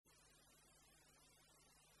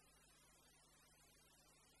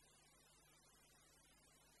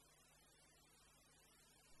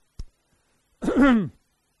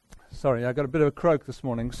Sorry, I got a bit of a croak this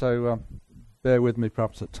morning, so bear with me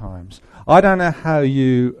perhaps at times. I don't know how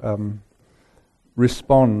you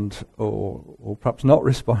respond or perhaps not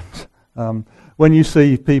respond when you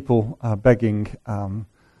see people begging on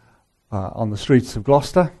the streets of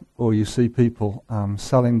Gloucester, or you see people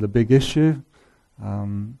selling the big issue.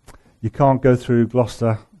 You can't go through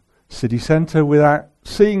Gloucester city centre without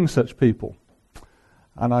seeing such people.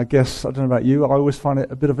 And I guess, I don't know about you, I always find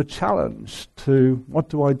it a bit of a challenge to, what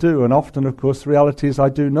do I do? And often, of course, the reality is I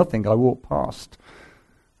do nothing. I walk past.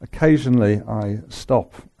 Occasionally I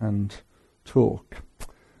stop and talk,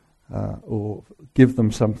 or give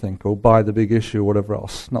them something, or buy the big issue, or whatever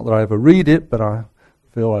else. Not that I ever read it, but I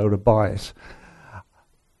feel I ought to buy it.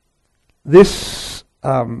 This,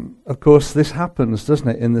 of course, this happens, doesn't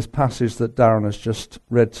it, in this passage that Darren has just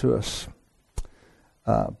read to us.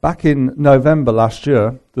 Back in November last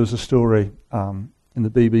year, there was a story in the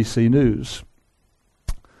BBC News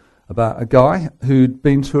about a guy who'd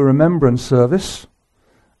been to a remembrance service,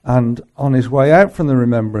 and on his way out from the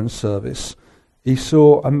remembrance service, he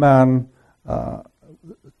saw a man,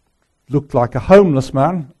 looked like a homeless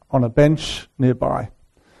man, on a bench nearby.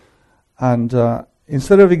 And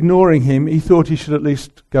instead of ignoring him, he thought he should at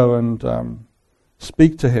least go and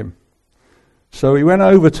speak to him. So he went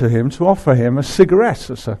over to him to offer him a cigarette.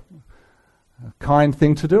 It's a kind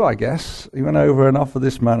thing to do, I guess. He went over and offered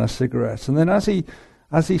this man a cigarette. And then as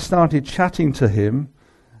he started chatting to him,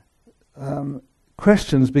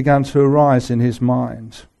 questions began to arise in his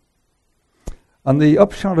mind. And the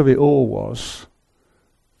upshot of it all was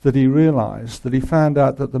that he realized that he found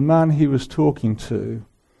out that the man he was talking to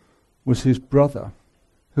was his brother,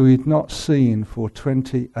 who he'd not seen for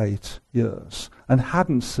 28 years and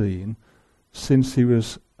hadn't seen since he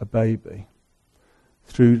was a baby,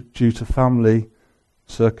 due to family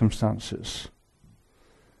circumstances.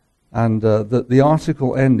 And the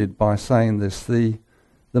article ended by saying this: the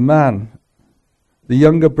man, the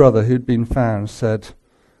younger brother who'd been found, said,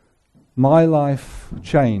 "My life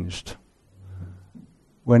changed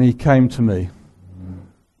when he came to me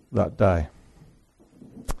that day.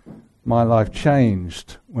 My life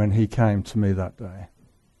changed when he came to me that day."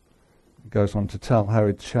 Goes on to tell how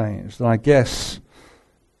it changed. And I guess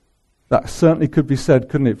that certainly could be said,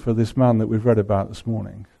 couldn't it, for this man that we've read about this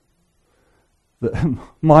morning? That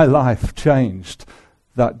my life changed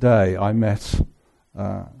that day I met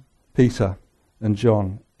Peter and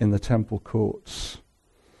John in the temple courts.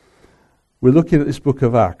 We're looking at this book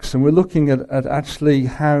of Acts, and we're looking at actually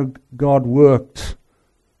how God worked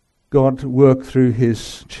through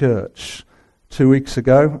his church. 2 weeks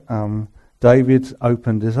ago, David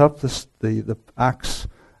opened it up, the Acts,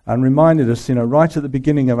 and reminded us, right at the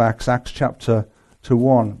beginning of Acts chapter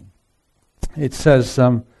 1, it says,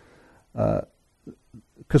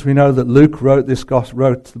 because we know that Luke wrote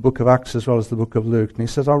the book of Acts as well as the book of Luke, and he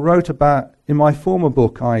says, "I wrote about, in my former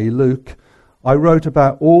book, i.e. Luke, I wrote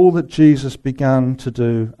about all that Jesus began to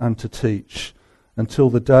do and to teach until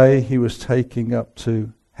the day he was taken up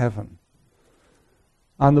to heaven."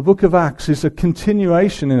 And the book of Acts is a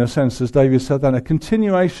continuation, in a sense, as David said then, a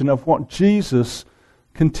continuation of what Jesus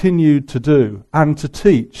continued to do and to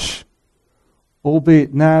teach,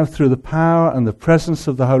 albeit now through the power and the presence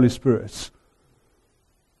of the Holy Spirit,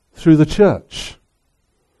 through the church,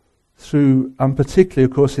 and particularly,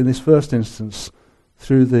 of course, in this first instance,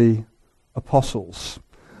 through the apostles.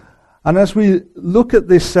 And as we look at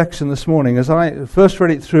this section this morning, as I first read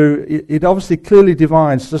it through, it obviously clearly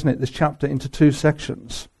divides, doesn't it, this chapter into two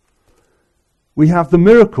sections. We have the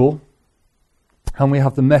miracle and we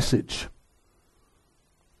have the message.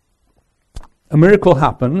 A miracle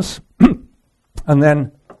happens and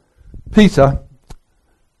then Peter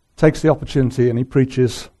takes the opportunity and he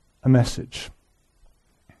preaches a message.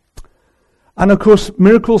 And of course,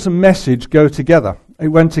 miracles and message go together. It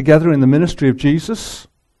went together in the ministry of Jesus,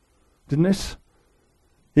 didn't it?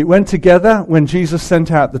 It went together when Jesus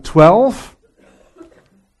sent out the 12.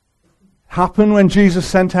 Happened when Jesus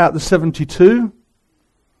sent out the 72.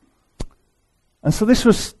 And so this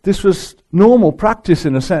was normal practice,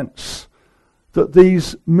 in a sense, that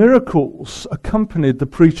these miracles accompanied the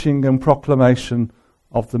preaching and proclamation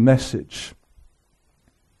of the message.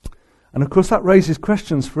 And of course that raises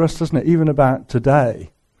questions for us, doesn't it, even about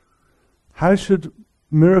today. How should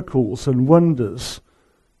miracles and wonders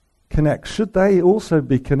connect? Should they also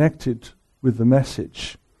be connected with the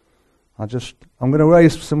message? I'm going to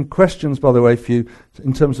raise some questions, by the way, for you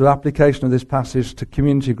in terms of application of this passage to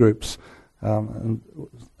community groups. So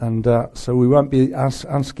we won't be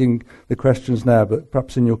asking the questions now, but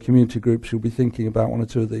perhaps in your community groups you'll be thinking about one or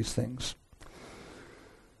two of these things.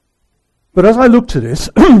 But as I look to this,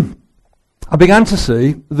 I began to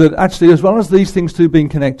see that actually, as well as these things two being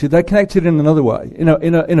connected, they're connected in another way, in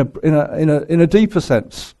a deeper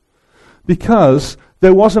sense, because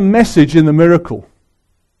there was a message in the miracle,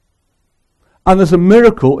 and there's a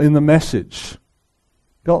miracle in the message.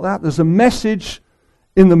 Got that? There's a message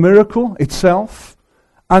in the miracle itself,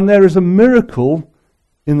 and there is a miracle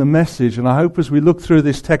in the message. And I hope as we look through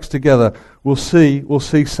this text together, we'll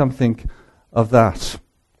see something of that.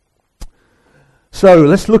 So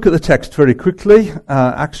let's look at the text very quickly.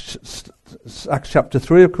 Acts chapter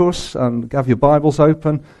 3, of course, and have your Bibles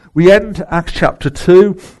open. We end Acts chapter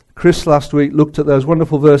 2. Chris last week looked at those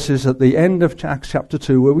wonderful verses at the end of Acts chapter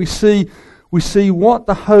 2, where we see what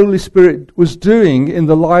the Holy Spirit was doing in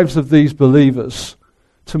the lives of these believers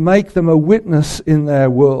to make them a witness in their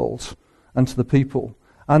world and to the people.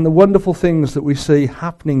 And the wonderful things that we see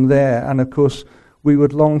happening there. And of course, we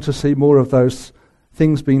would long to see more of those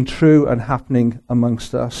things being true and happening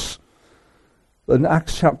amongst us. And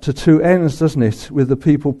Acts chapter 2 ends, doesn't it, with the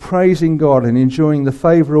people praising God and enjoying the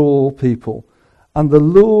favour of all people, and the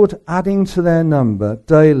Lord adding to their number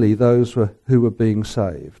daily those who were being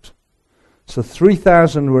saved. So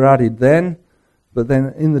 3,000 were added then, but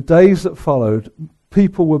then in the days that followed,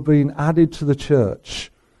 people were being added to the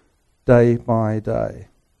church day by day.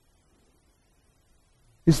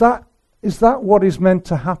 Is that what is meant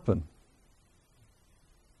to happen?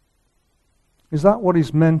 Is that what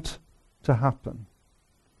is meant to happen?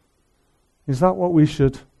 Is that what we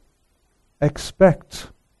should expect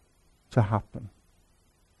to happen?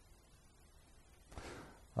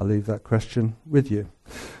 I'll leave that question with you.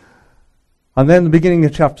 And then the beginning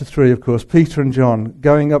of chapter 3, of course, Peter and John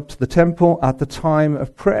going up to the temple at the time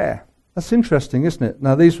of prayer. That's interesting, isn't it?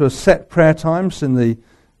 Now, these were set prayer times in the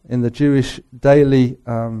Jewish daily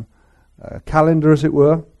calendar, as it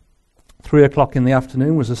were. 3 o'clock in the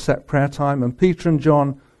afternoon was a set prayer time, and Peter and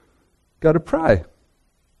John go to pray.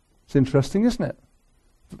 It's interesting, isn't it?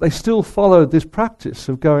 But they still followed this practice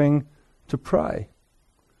of going to pray.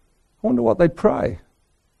 I wonder what they'd pray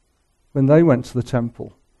when they went to the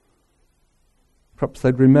temple. Perhaps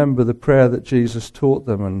they'd remember the prayer that Jesus taught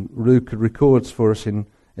them, and Luke records for us in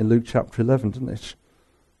Luke chapter 11, doesn't it?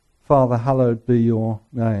 Father, hallowed be your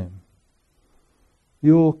name.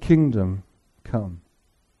 Your kingdom come.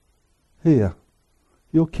 Here,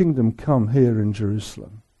 your kingdom come here in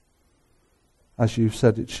Jerusalem, as you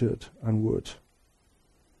said it should and would.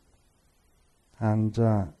 And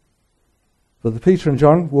but the Peter and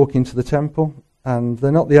John walk into the temple, and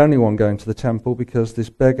they're not the only one going to the temple, because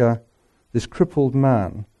this beggar, this crippled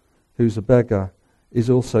man, who's a beggar, is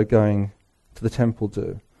also going to the temple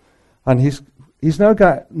too. And he's no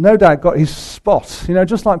doubt got his spot. You know,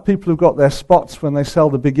 just like people who've got their spots when they sell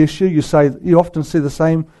the big issue, you often see the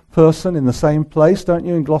same person in the same place, don't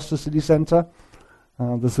you, in Gloucester City Centre?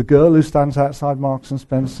 There's a girl who stands outside Marks and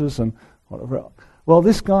Spencer's and whatever. Well,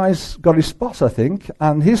 this guy's got his spot, I think,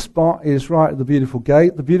 and his spot is right at the Beautiful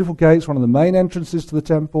Gate. The Beautiful Gate's one of the main entrances to the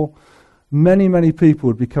temple. Many, many people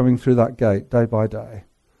would be coming through that gate day by day.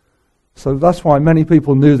 So that's why many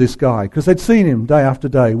people knew this guy, because they'd seen him day after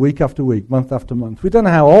day, week after week, month after month. We don't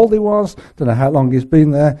know how old he was, don't know how long he's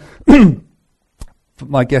been there, but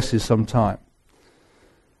my guess is some time.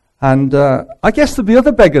 And I guess there'd be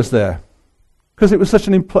other beggars there, because it was such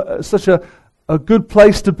a good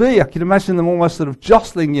place to be. I can imagine them almost sort of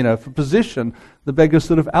jostling, for position, the beggars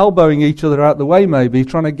sort of elbowing each other out the way maybe,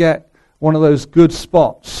 trying to get one of those good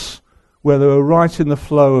spots where they were right in the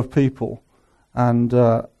flow of people, and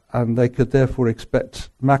they could therefore expect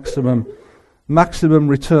maximum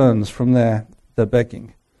returns from their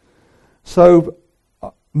begging. So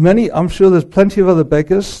I'm sure there's plenty of other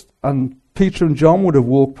beggars, and Peter and John would have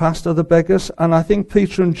walked past other beggars, and I think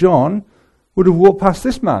Peter and John would have walked past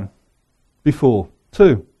this man before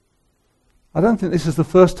too. I don't think this is the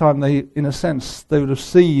first time they would have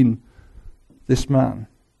seen this man.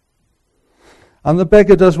 And the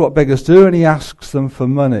beggar does what beggars do, and he asks them for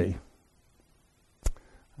money.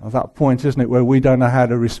 At that point, isn't it, where we don't know how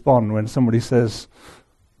to respond when somebody says,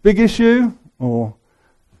 big issue, or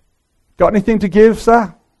got anything to give,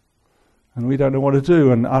 sir? And we don't know what to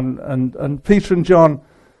do. And Peter and John,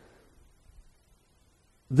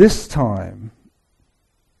 this time,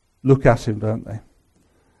 look at him, don't they?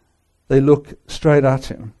 They look straight at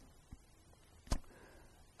him.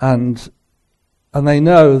 And they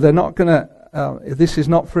know they're not going to, this is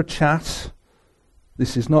not for a chat.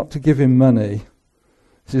 This is not to give him money.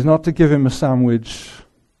 This is not to give him a sandwich.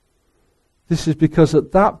 This is because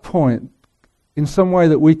at that point, in some way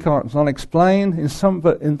that we can't explain,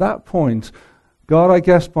 but in that point, God, I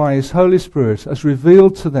guess by His Holy Spirit, has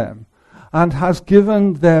revealed to them and has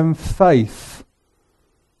given them faith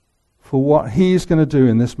for what he's going to do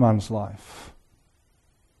in this man's life.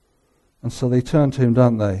 And so they turn to him,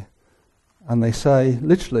 don't they? And they say,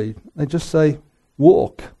 literally, they just say,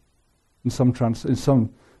 walk. In some of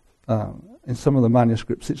the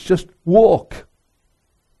manuscripts, it's just walk.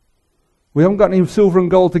 We haven't got any silver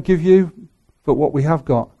and gold to give you, but what we have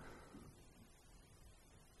got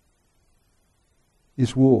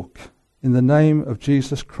is walk. In the name of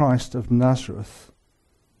Jesus Christ of Nazareth,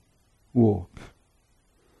 walk.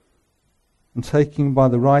 And taking him by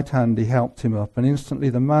the right hand, he helped him up, and instantly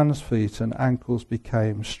the man's feet and ankles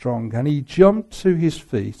became strong. And he jumped to his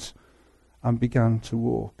feet and began to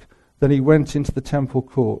walk. Then he went into the temple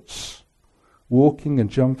courts, walking and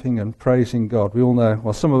jumping and praising God. We all know,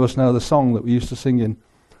 well, some of us know the song that we used to sing in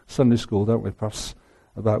Sunday school, don't we, perhaps,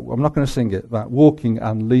 about, I'm not going to sing it, about walking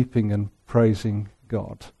and leaping and praising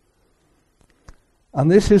God.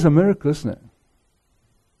 And this is a miracle, isn't it?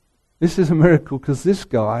 This is a miracle because this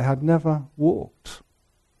guy had never walked.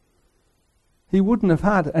 He wouldn't have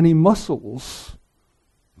had any muscles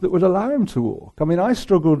that would allow him to walk. I mean, I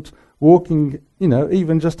struggled walking,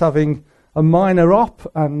 even just having a minor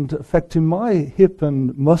op and affecting my hip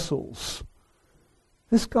and muscles.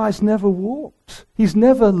 This guy's never walked. He's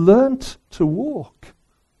never learnt to walk.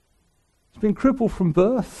 He's been crippled from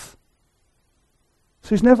birth.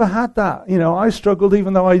 So he's never had that. I struggled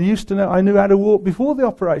even though I knew how to walk before the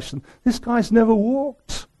operation. This guy's never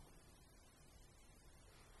walked.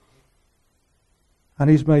 And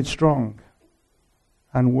he's made strong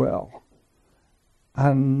and well.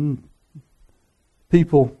 And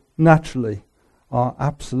people naturally are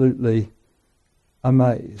absolutely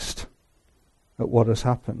amazed at what has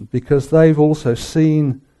happened because they've also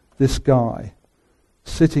seen this guy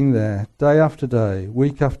sitting there day after day,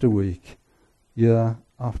 week after week, year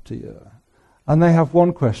after year. And they have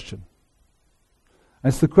one question.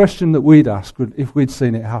 And it's the question that we'd ask if we'd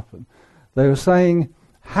seen it happen. They were saying,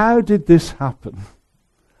 how did this happen?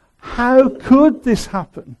 How could this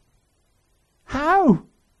happen? How?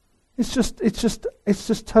 It's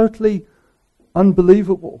just totally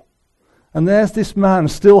unbelievable. And there's this man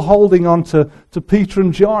still holding on to Peter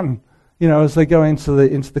and John, as they go into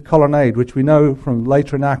the colonnade, which we know from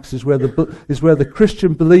later in Acts is where the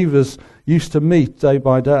Christian believers used to meet day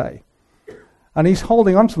by day. And he's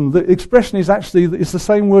holding on to them. The expression is the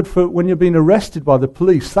same word for when you're being arrested by the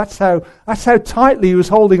police. That's how tightly he was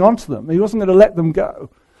holding on to them. He wasn't going to let them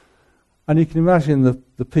go. And you can imagine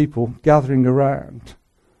the people gathering around,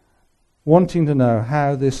 wanting to know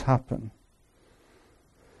how this happened.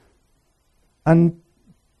 And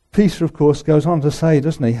Peter, of course, goes on to say,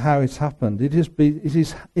 doesn't he, how it's happened. It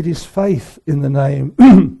is faith in the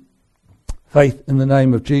name, faith in the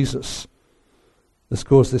name of Jesus that's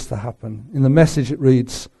caused this to happen. In the Message it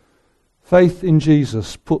reads, faith in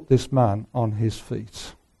Jesus put this man on his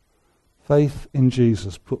feet. Faith in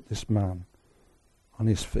Jesus put this man on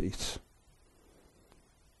his feet.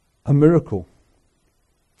 A miracle,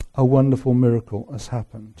 a wonderful miracle has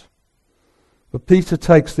happened. But Peter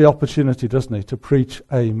takes the opportunity, doesn't he, to preach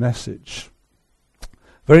a message.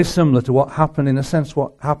 Very similar to what happened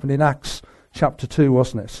in Acts chapter 2,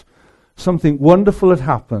 wasn't it? Something wonderful had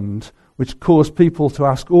happened which caused people to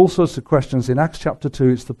ask all sorts of questions. In Acts chapter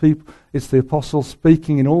 2, it's the apostles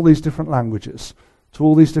speaking in all these different languages to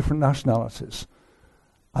all these different nationalities.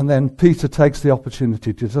 And then Peter takes the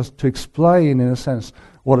opportunity to explain, in a sense,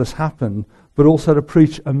 what has happened, but also to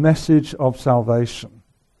preach a message of salvation.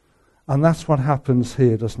 And that's what happens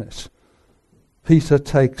here, doesn't it? Peter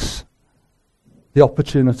takes the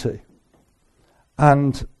opportunity.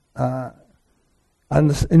 And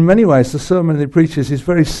in many ways, the sermon that he preaches is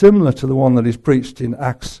very similar to the one that is preached in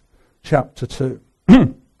Acts chapter 2.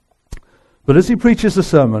 But as he preaches the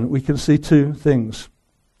sermon, we can see two things,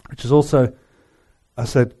 which is also, I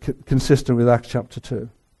said, consistent with Acts chapter 2.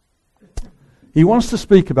 He wants to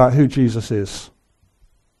speak about who Jesus is.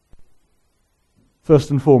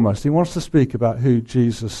 First and foremost, he wants to speak about who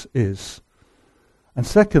Jesus is. And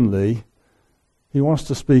secondly, he wants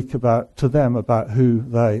to speak to them about who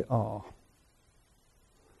they are.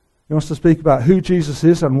 He wants to speak about who Jesus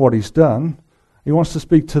is and what he's done. He wants to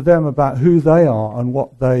speak to them about who they are and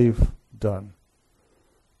what they've done.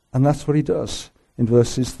 And that's what he does in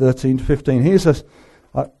verses 13 to 15.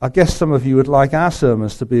 I guess some of you would like our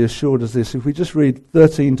sermons to be as short as this. If we just read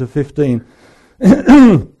 13 to 15,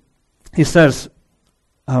 he says,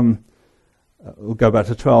 we'll go back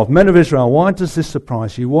to 12. Men of Israel, why does this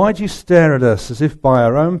surprise you? Why do you stare at us as if by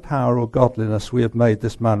our own power or godliness we have made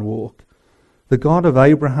this man walk? The God of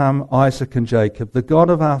Abraham, Isaac and Jacob, the God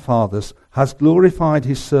of our fathers, has glorified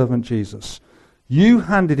his servant Jesus. You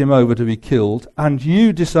handed him over to be killed, and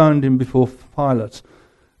you disowned him before Pilate.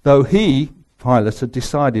 though he, Pilate, had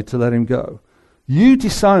decided to let him go. You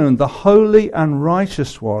disowned the holy and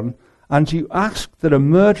righteous one, and you asked that a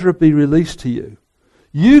murderer be released to you.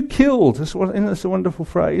 You killed, isn't this a wonderful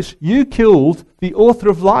phrase? You killed the author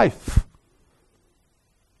of life.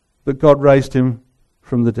 But God raised him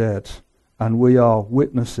from the dead, and we are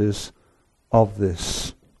witnesses of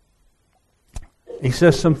this. He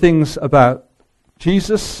says some things about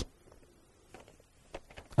Jesus,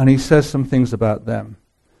 and he says some things about them.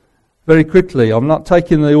 Very quickly, I'm not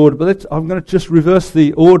taking the order, but I'm going to just reverse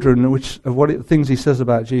the order in which of things he says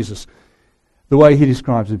about Jesus, the way he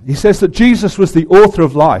describes him. He says that Jesus was the author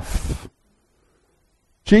of life.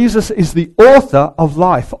 Jesus is the author of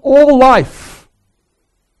life. All life.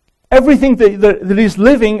 Everything that is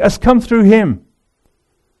living has come through him.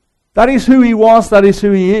 That is who he was, that is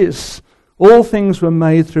who he is. All things were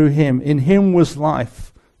made through him. In him was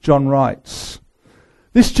life, John writes.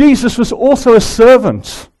 This Jesus was also a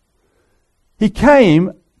servant. He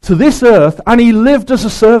came to this earth and he lived as a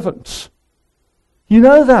servant. You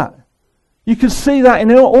know that. You can see that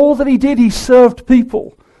in all that he did. He served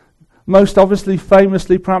people. Most obviously,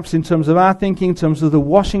 famously, perhaps in terms of our thinking, in terms of the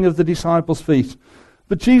washing of the disciples' feet.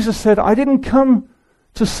 But Jesus said, I didn't come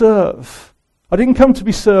to serve. I didn't come to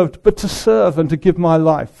be served, but to serve and to give my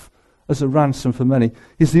life as a ransom for many.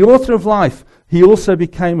 He's the author of life. He also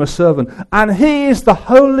became a servant. And he is the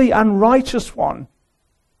holy and righteous one.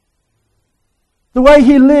 The way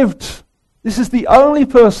he lived, this is the only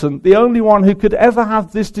person, the only one who could ever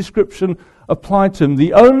have this description applied to him,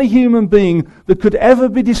 the only human being that could ever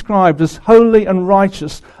be described as holy and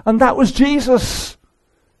righteous, and that was Jesus.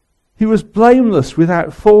 He was blameless,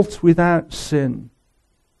 without fault, without sin.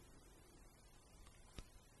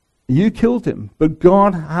 You killed him, but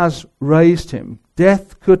God has raised him.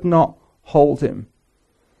 Death could not hold him.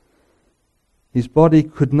 His body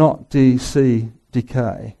could not see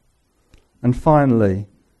decay. And finally,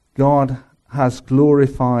 God has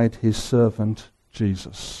glorified his servant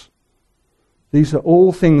Jesus. These are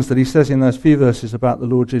all things that he says in those few verses about the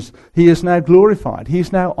Lord Jesus. He is now glorified. He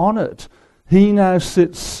is now honoured. He now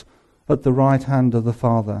sits at the right hand of the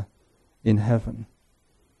Father in heaven.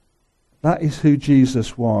 That is who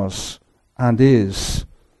Jesus was and is.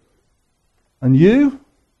 And you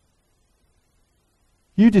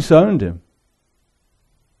disowned him.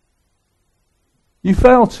 You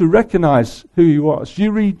failed to recognize who he was.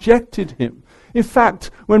 You rejected him. In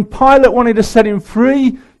fact, when Pilate wanted to set him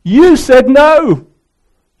free, you said no.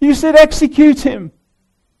 You said execute him.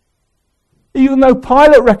 Even though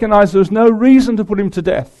Pilate recognized there was no reason to put him to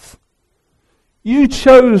death, you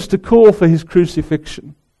chose to call for his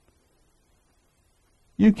crucifixion.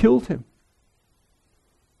 You killed him.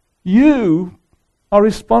 You are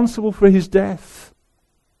responsible for his death.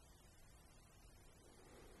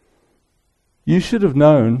 You should have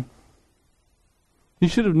known. You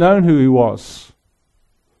should have known who he was,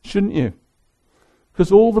 shouldn't you?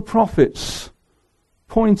 Because all the prophets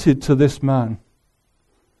pointed to this man.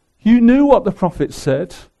 You knew what the prophets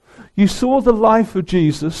said. You saw the life of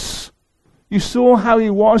Jesus. You saw how he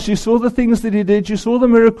was. You saw the things that he did. You saw the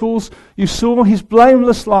miracles. You saw his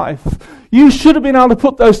blameless life. You should have been able to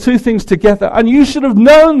put those two things together. And you should have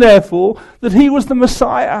known, therefore, that he was the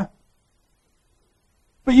Messiah.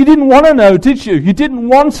 But you didn't want to know, did you? You didn't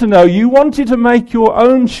want to know. You wanted to make your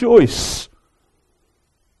own choice.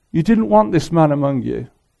 You didn't want this man among you.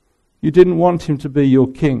 You didn't want him to be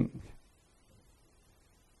your king.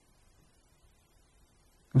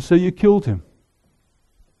 And so you killed him.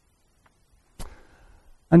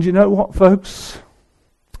 And you know what, folks?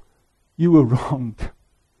 You were wrong.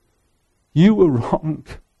 You were wrong.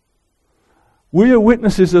 We are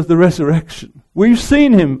witnesses of the resurrection. We've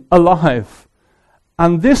seen him alive.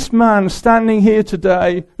 And this man standing here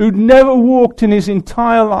today, who'd never walked in his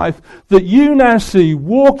entire life, that you now see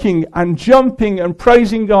walking and jumping and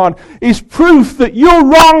praising God, is proof that you're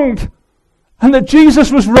wrong and that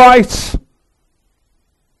Jesus was right.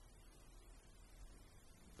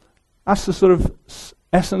 That's the sort of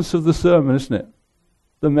essence of the sermon, isn't it?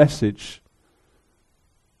 The message.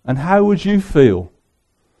 And how would you feel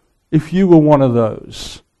if you were one of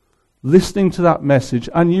those listening to that message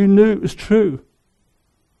and you knew it was true?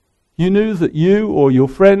 You knew that you or your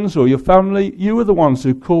friends or your family, you were the ones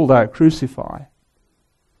who called out crucify.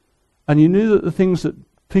 And you knew that the things that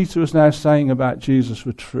Peter was now saying about Jesus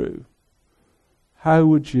were true. How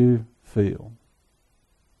would you feel?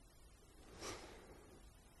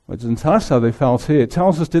 Well, it doesn't tell us how they felt here. It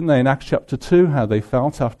tells us, didn't they, in Acts chapter 2, how they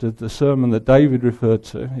felt after the sermon that David referred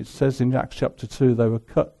to. It says in Acts chapter 2, they were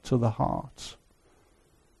cut to the heart.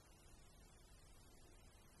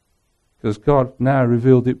 Because God now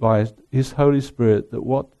revealed it by his Holy Spirit that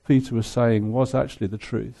what Peter was saying was actually the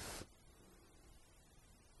truth.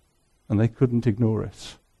 And they couldn't ignore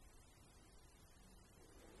it.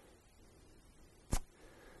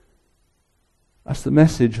 That's the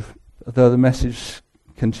message, though the message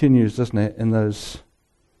continues, doesn't it, in those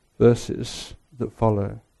verses that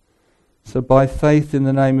follow. So by faith in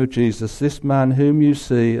the name of Jesus, this man whom you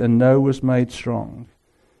see and know was made strong.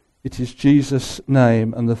 It is Jesus'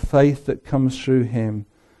 name and the faith that comes through him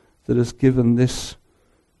that has given this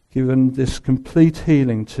complete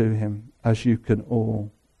healing to him, as you can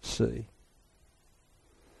all see.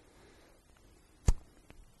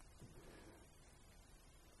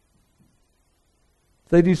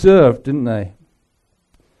 They deserved, didn't they?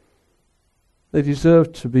 They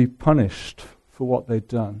deserved to be punished for what they'd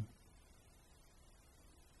done.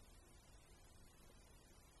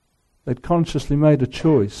 They'd consciously made a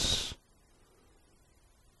choice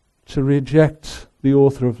to reject the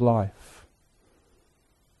author of life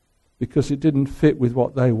because it didn't fit with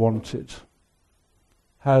what they wanted,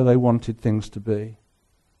 how they wanted things to be.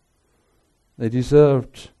 They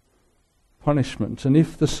deserved punishment. And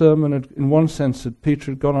if the sermon had, in one sense,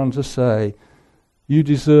 Peter had gone on to say, you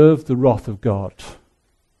deserve the wrath of God.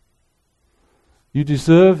 You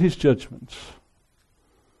deserve his judgment.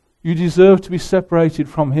 You deserve to be separated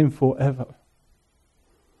from him forever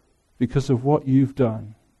because of what you've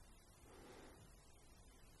done.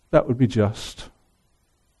 That would be just.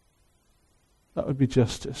 That would be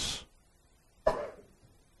justice. But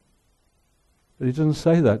he doesn't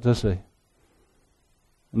say that, does he?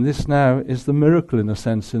 And this now is the miracle, in a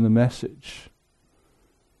sense, in the message.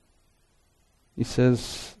 He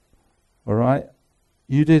says, all right,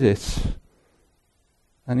 you did it.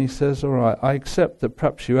 And he says, all right, I accept that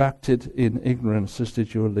perhaps you acted in ignorance, as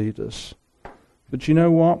did your leaders. But you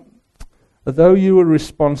know what? Although you were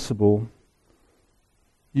responsible,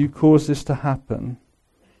 you caused this to happen,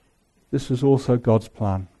 this was also God's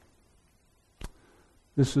plan.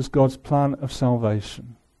 This was God's plan of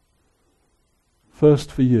salvation.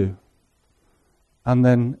 First for you, and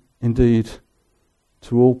then indeed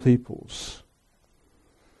to all peoples.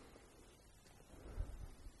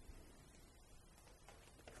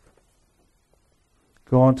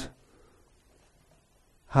 God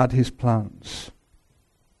had his plans.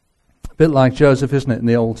 A bit like Joseph, isn't it, in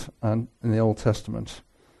the Old Testament,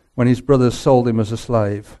 when his brothers sold him as a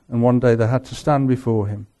slave, and one day they had to stand before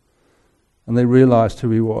him, and they realized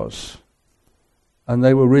who he was, and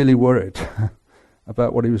they were really worried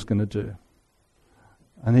about what he was going to do.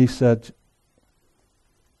 And he said,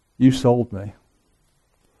 you sold me.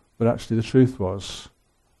 But actually the truth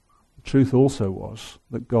also was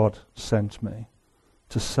that God sent me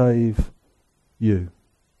to save you,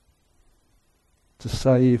 to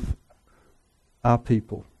save our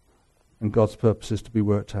people, and God's purposes to be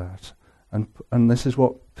worked out. And this is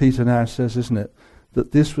what Peter now says, isn't it?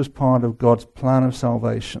 That this was part of God's plan of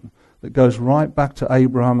salvation that goes right back to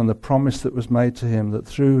Abraham and the promise that was made to him that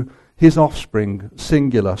through his offspring,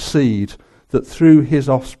 singular, seed, that through his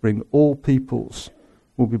offspring all peoples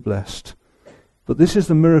will be blessed. But this is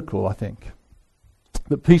the miracle, I think,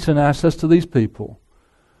 that Peter now says to these people.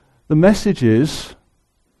 The message is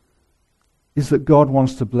that God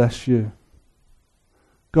wants to bless you.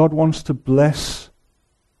 God wants to bless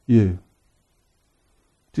you.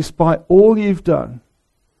 Despite all you've done,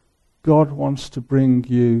 God wants to bring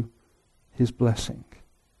you his blessing.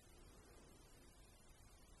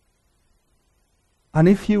 And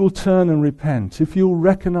if you will turn and repent, if you will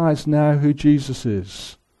recognize now who Jesus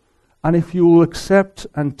is, and if you will accept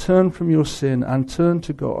and turn from your sin and turn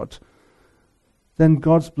to God, then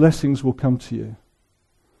God's blessings will come to you.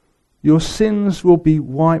 Your sins will be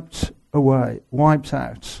wiped away, wiped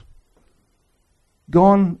out,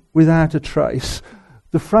 gone without a trace.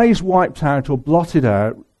 The phrase wiped out or blotted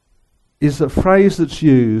out is a phrase that's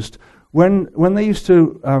used when they used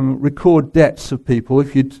to record debts of people.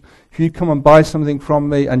 If you'd come and buy something from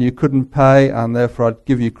me and you couldn't pay, and therefore I'd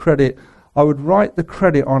give you credit, I would write the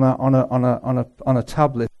credit on a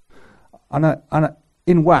tablet,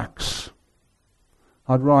 in wax.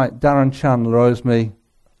 I'd write Darren Chandler owes me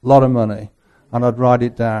a lot of money, and I'd write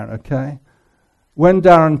it down. Okay. When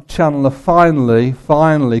Darren Chandler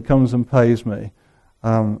finally comes and pays me,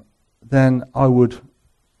 then I would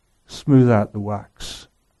smooth out the wax.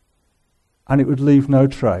 And it would leave no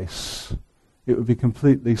trace. It would be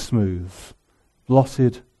completely smooth,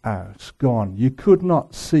 blotted out, gone. You could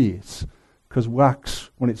not see it, because wax,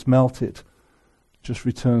 when it's melted, just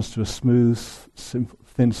returns to a smooth,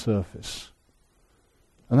 thin surface.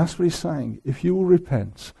 And that's what he's saying. If you will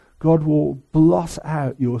repent, God will blot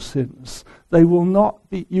out your sins. You will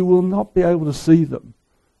not be able to see them.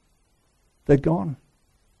 They're gone.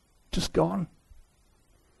 Just gone.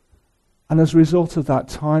 And as a result of that,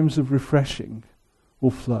 times of refreshing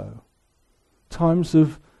will flow. Times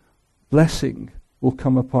of blessing will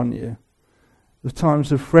come upon you. The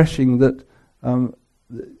times of refreshing that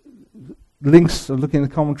links, looking at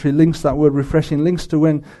the commentary, links that word refreshing, links to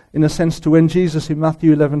when, in a sense, to when Jesus in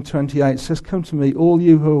Matthew 11:28 says, "Come to me, all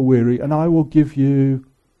you who are weary, and I will give you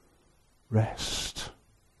rest."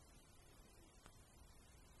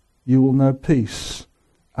 You will know peace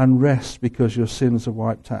and rest because your sins are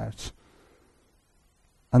wiped out.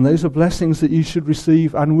 And those are blessings that you should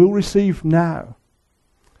receive and will receive now.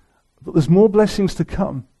 But there's more blessings to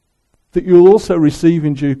come that you'll also receive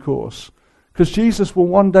in due course. Because Jesus will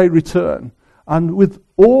one day return, and with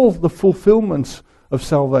all the fulfillment of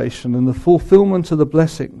salvation and the fulfillment of the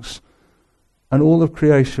blessings, and all of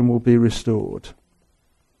creation will be restored.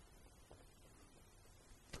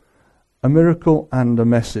 A miracle and a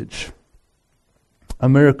message. A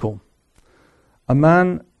miracle. A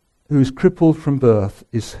man who is crippled from birth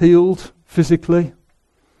is healed physically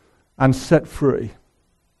and set free.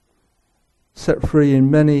 Set free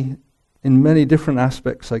in many different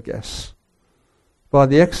aspects, I guess. By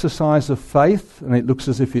the exercise of faith, and it looks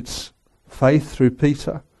as if it's faith through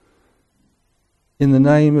Peter, in the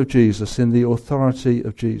name of Jesus, in the authority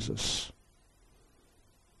of Jesus.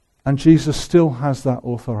 And Jesus still has that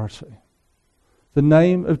authority. The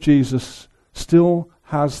name of Jesus still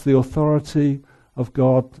has the authority of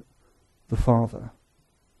God the Father.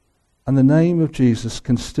 And the name of Jesus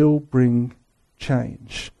can still bring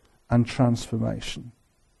change and transformation.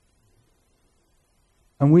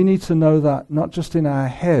 And we need to know that not just in our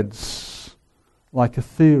heads, like a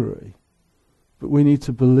theory, but we need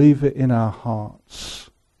to believe it in our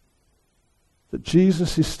hearts. That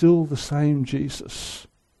Jesus is still the same Jesus.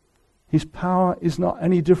 His power is not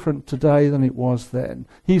any different today than it was then.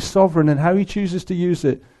 He's sovereign, and how he chooses to use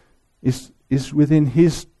it is within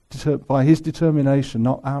by his determination,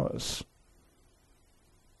 not ours.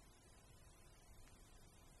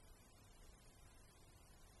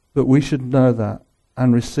 But we should know that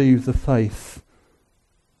and receive the faith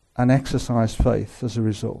and exercise faith as a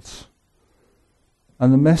result.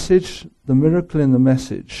 And the message, the miracle in the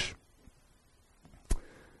message,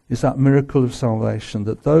 is that miracle of salvation,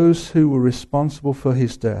 that those who were responsible for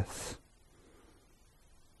his death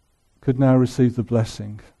could now receive the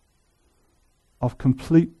blessing of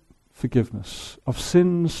complete forgiveness, of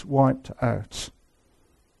sins wiped out,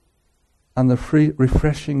 and the free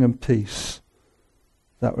refreshing and peace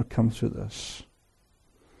that would come through this.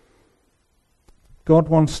 God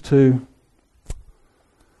wants to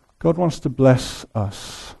bless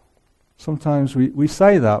us. Sometimes we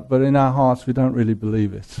say that, but in our hearts we don't really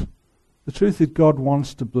believe it. The truth is God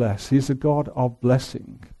wants to bless. He's a God of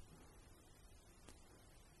blessing.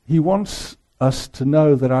 He wants us to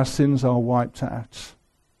know that our sins are wiped out,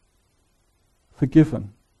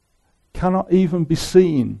 forgiven, cannot even be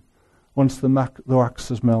seen once the wax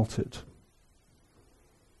has melted.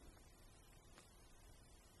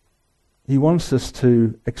 He wants us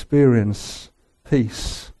to experience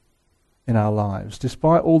peace in our lives,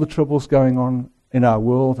 despite all the troubles going on in our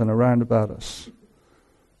world and around about us.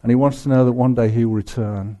 And he wants to know that one day he will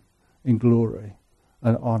return in glory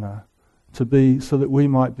and honor, so that we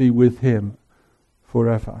might be with him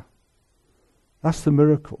forever. That's the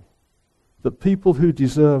miracle. That people who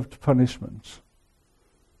deserved punishment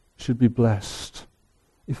should be blessed.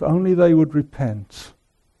 If only they would repent.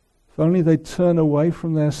 If only they'd turn away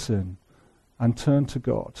from their sin and turn to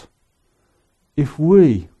God. If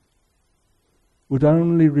we would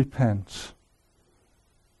only repent,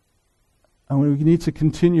 and we need to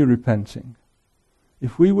continue repenting,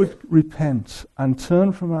 if we would repent and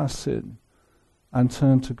turn from our sin and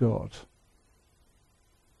turn to God,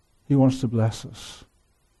 he wants to bless us.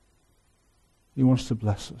 He wants to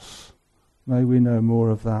bless us. May we know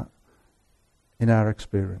more of that in our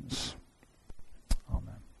experience.